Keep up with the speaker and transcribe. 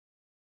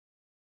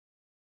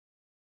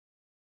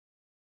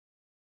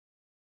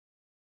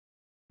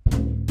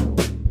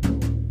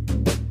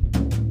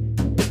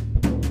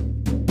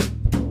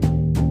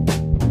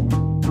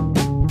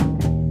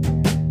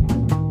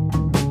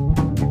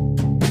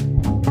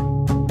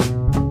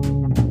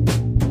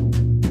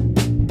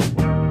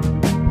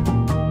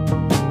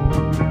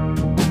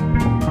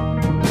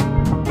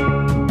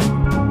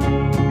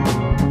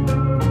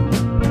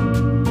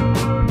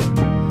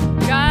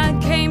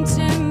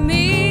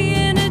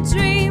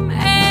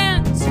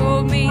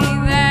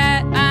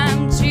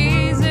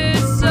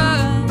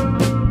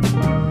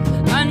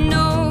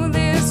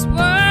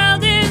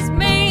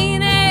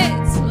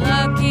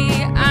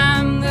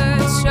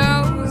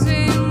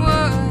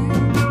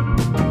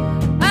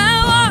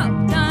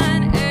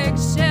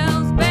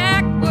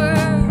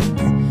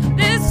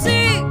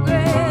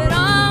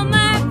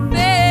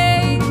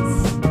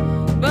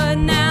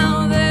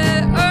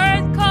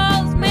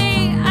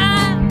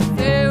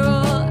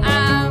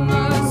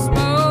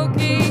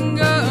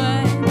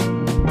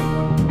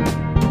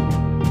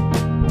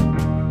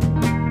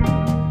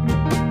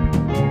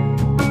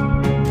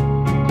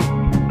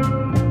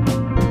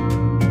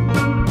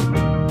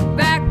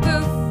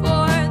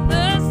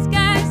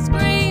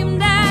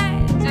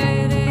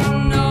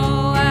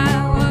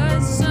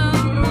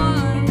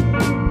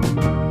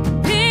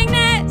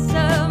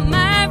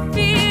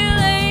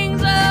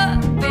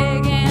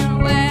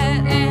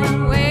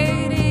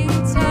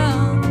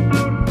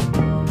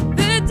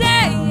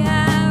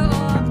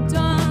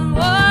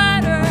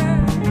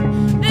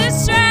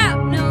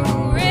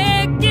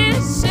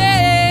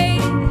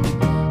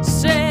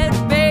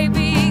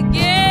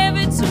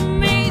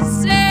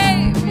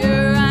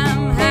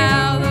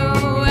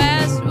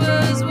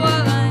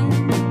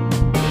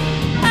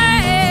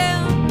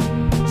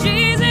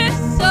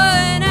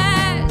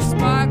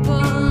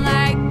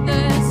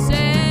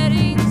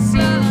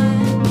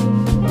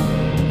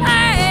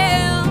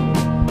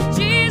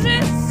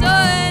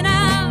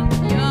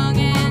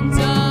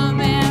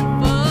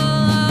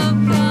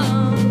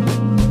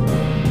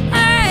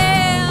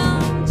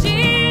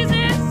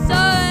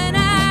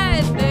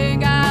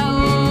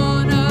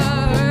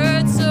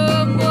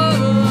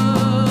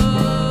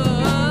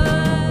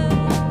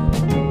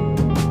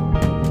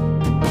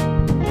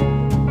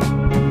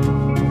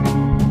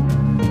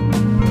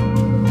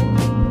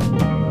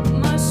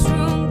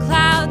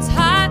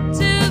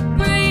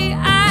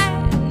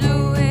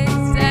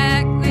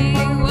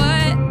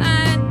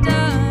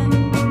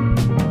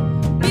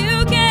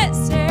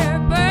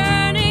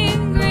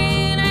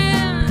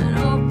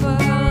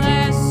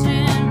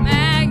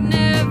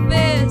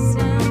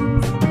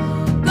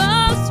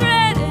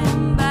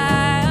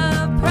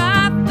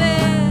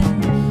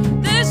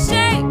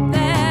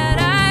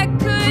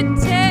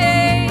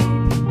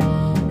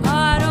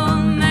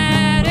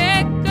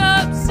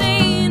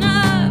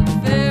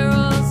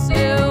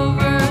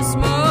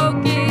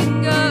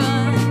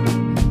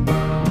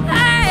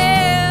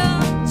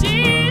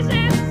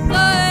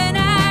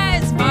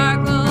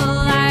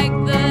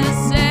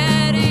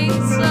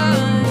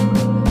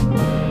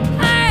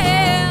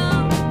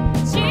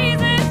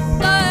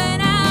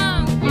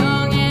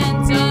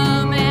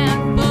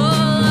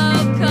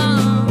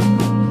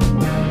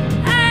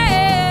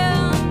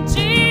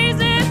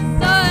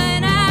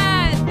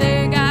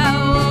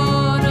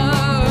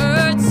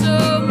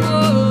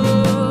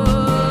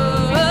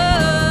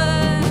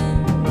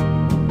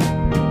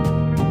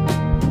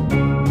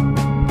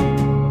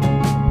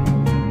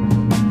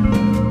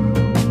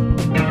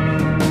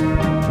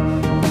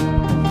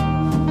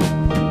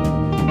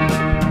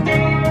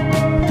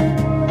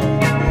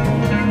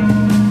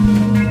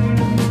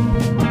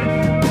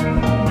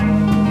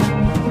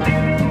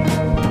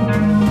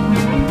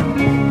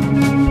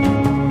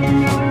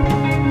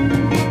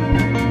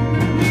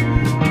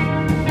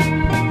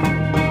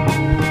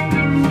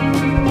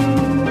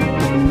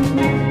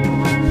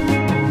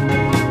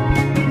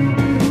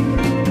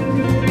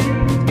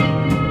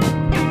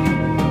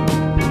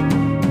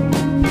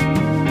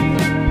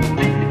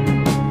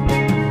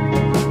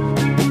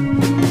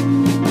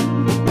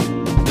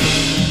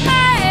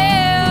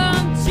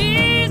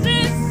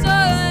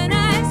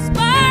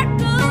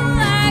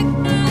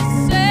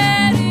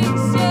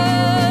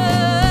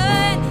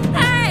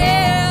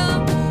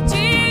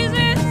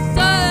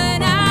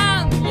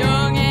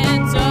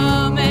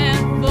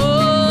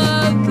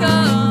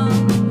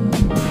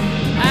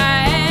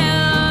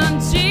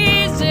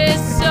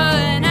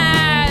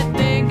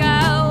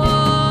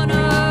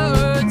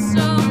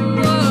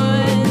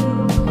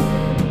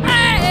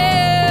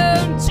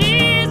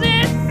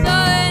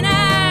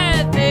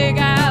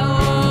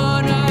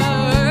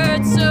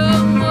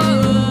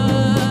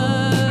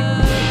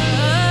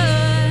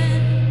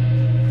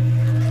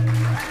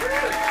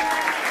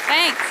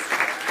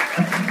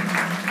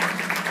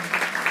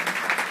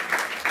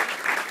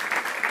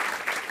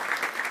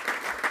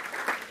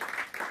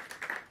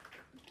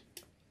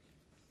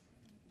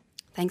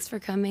Thanks for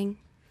coming.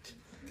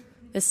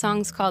 This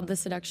song's called The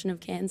Seduction of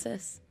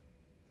Kansas.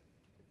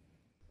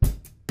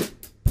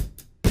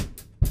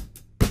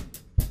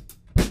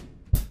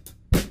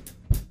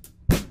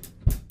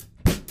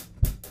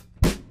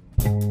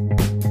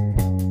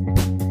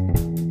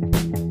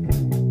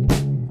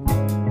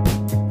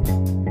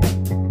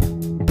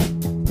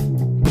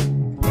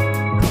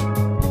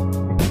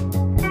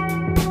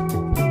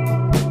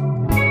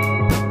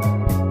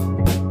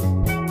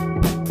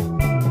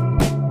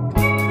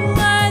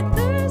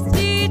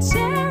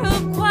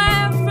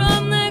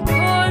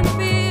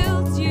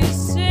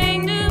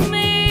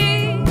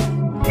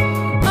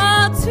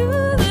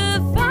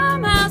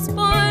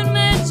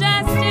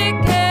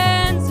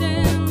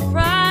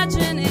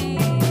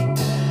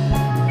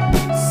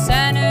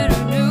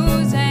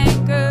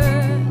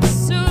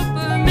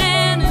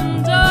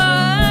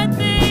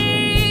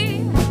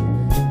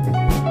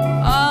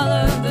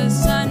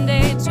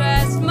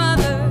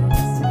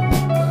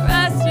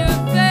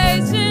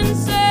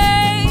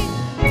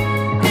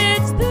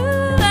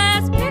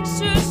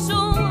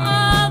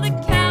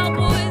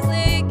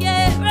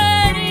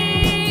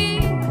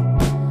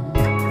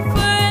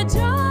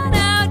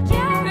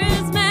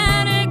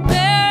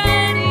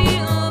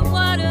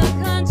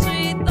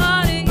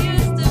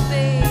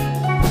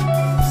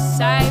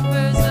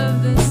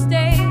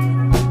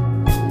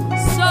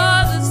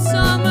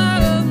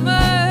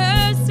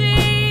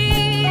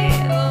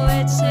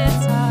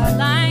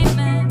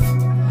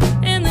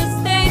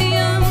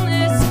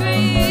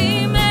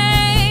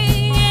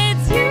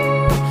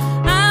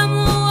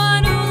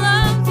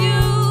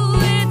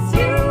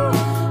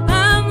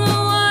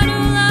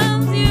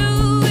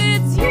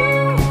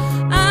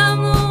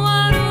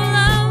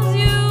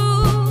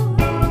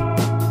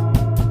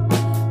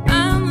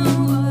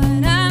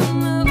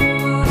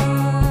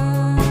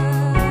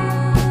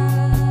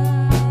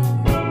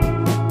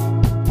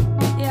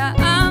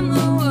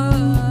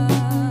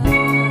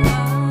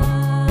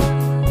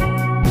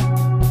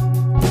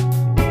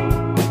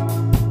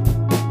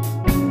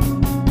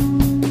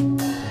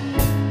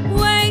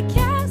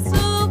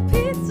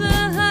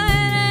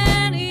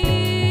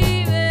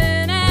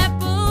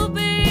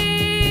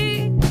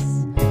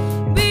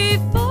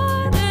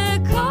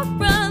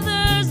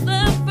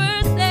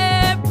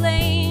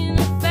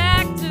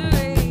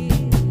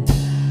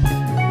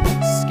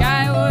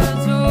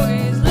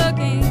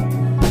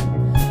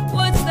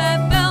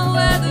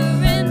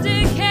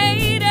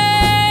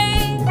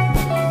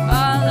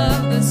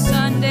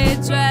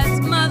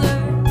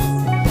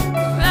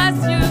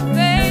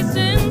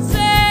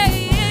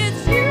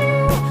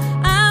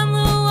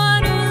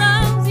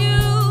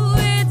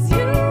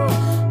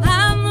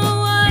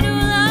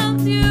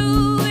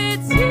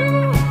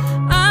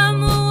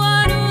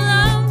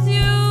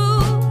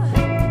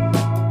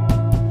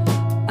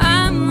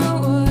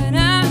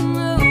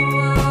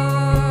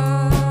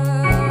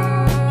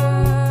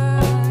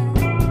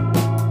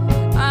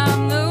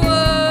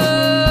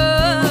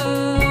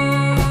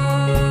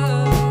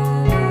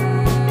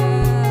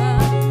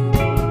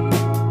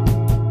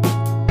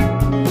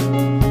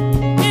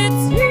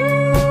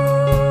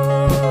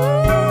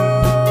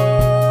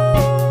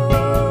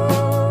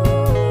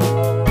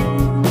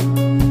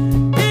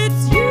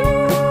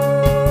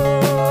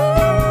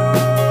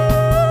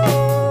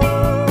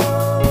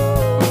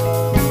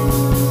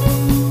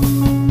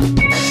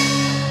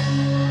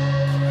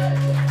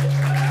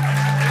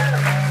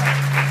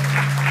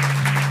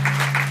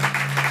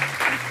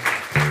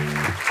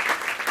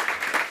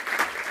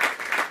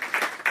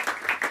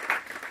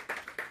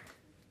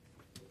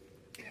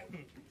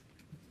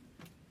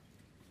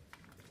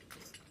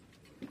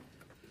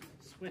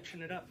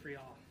 Switching it up for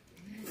y'all.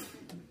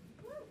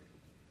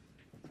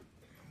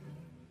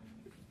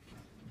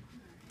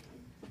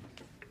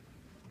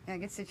 Yeah,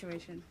 good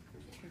situation.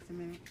 Takes a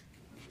minute.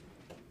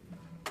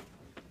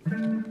 All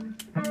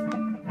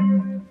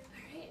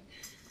right.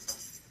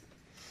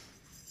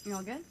 You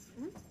all good?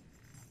 Mm-hmm.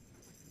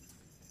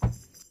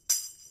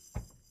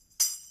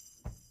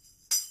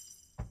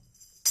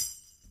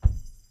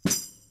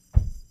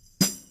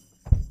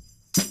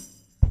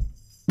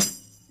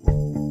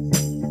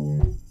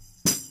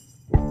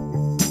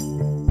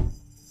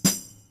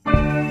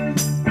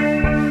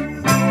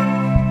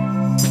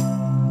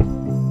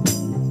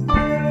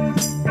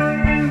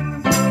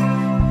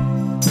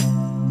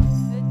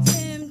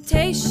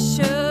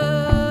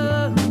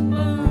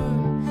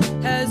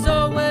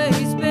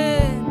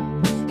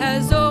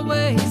 Has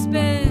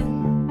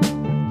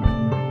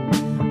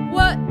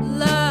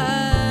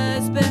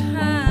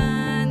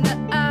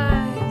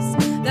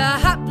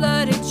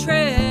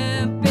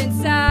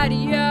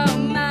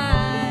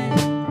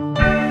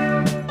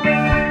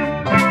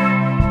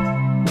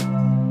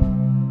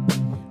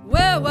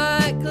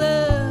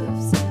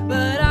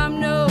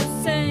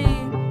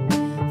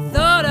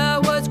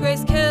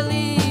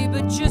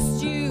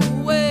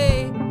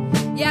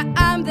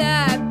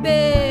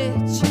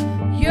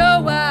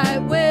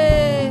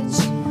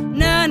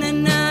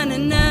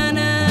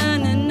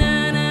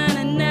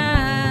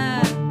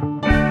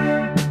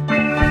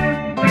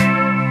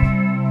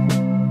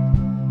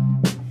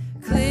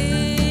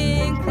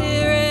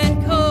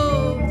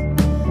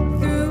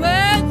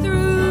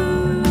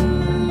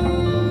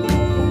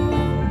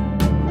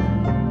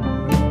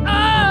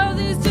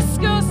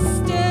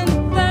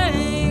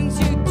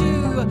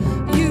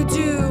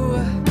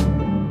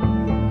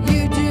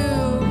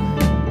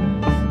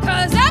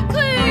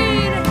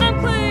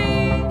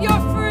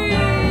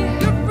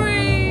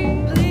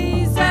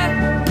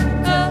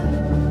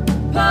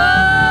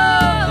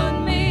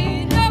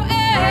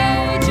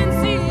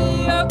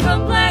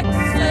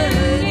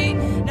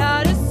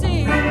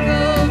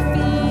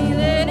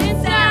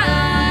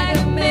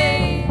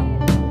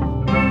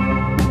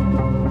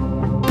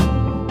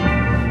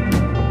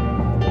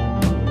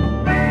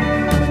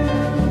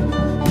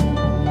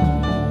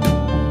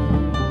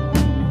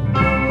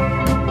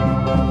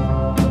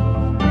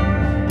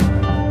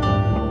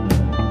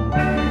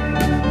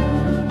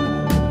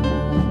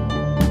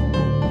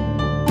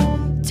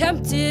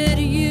tempted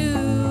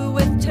you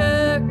with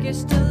Turkish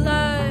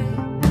delight,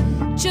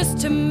 just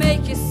to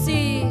make you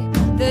see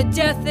the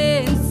death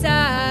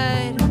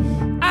inside.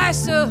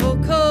 Ice so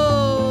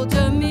cold,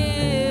 a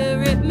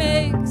mirror it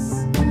makes,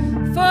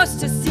 forced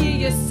to see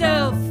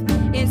yourself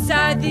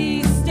inside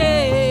these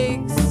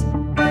stakes.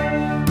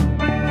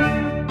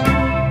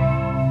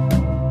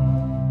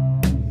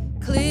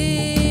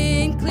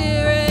 Clean,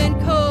 clear and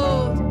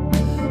cold,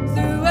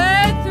 through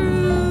and through.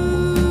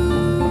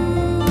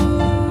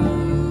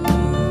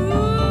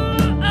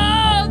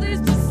 All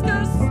these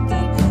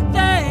disgusting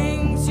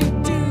things you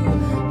do.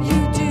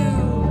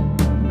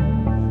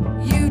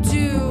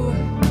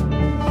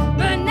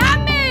 But not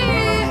me,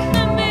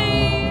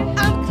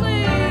 I'm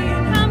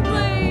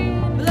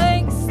clean,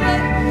 blank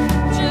slate,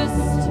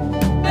 just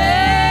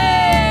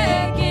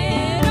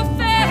begging a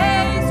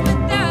face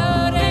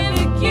without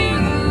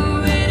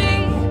ambiguity,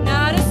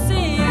 not a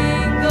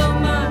single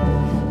mark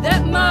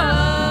that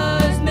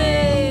mars me.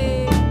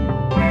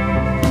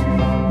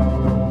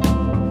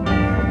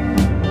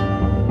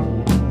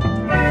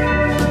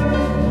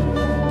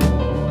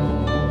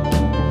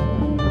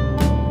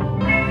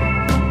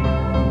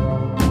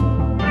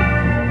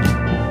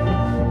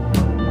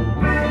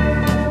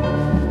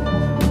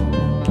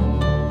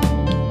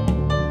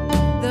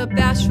 The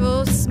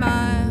bashful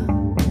smile,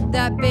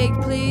 that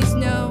begged please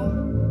no,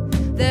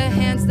 the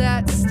hands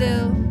that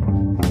still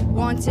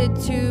wanted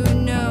to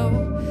know.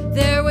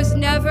 There was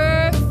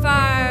never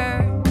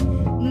fire,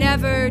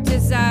 never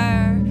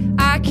desire.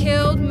 I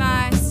killed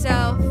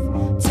myself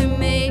to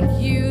make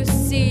you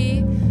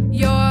see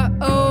your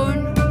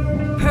own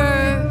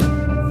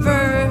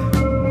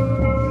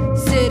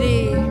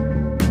perversity.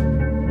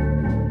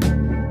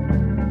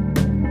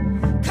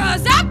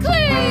 'Cause I'm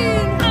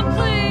clean,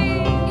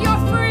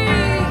 you're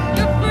free,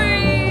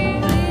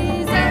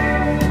 please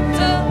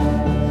don't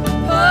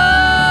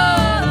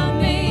pull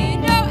me,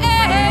 no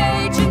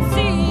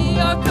agency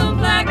or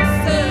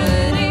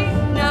complexity,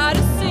 not a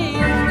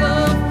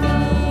single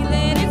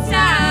feeling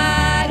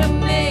inside of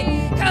me.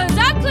 'Cause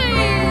I'm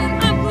clean,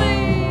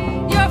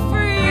 you're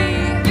free,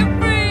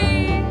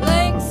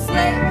 blank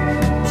slate,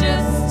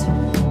 just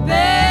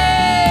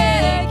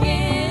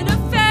begging a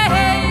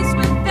face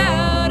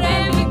without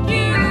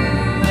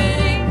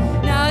ambiguity,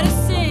 not a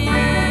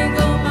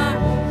single mark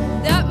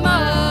that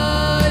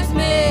mars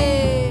me.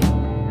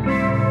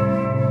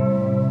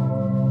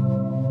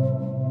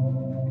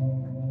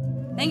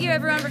 Thank you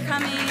everyone for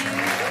coming.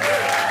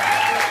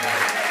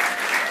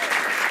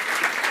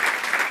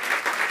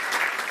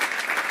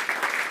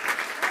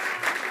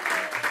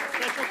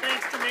 Special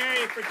thanks to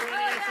Mary for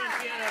joining us in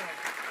piano.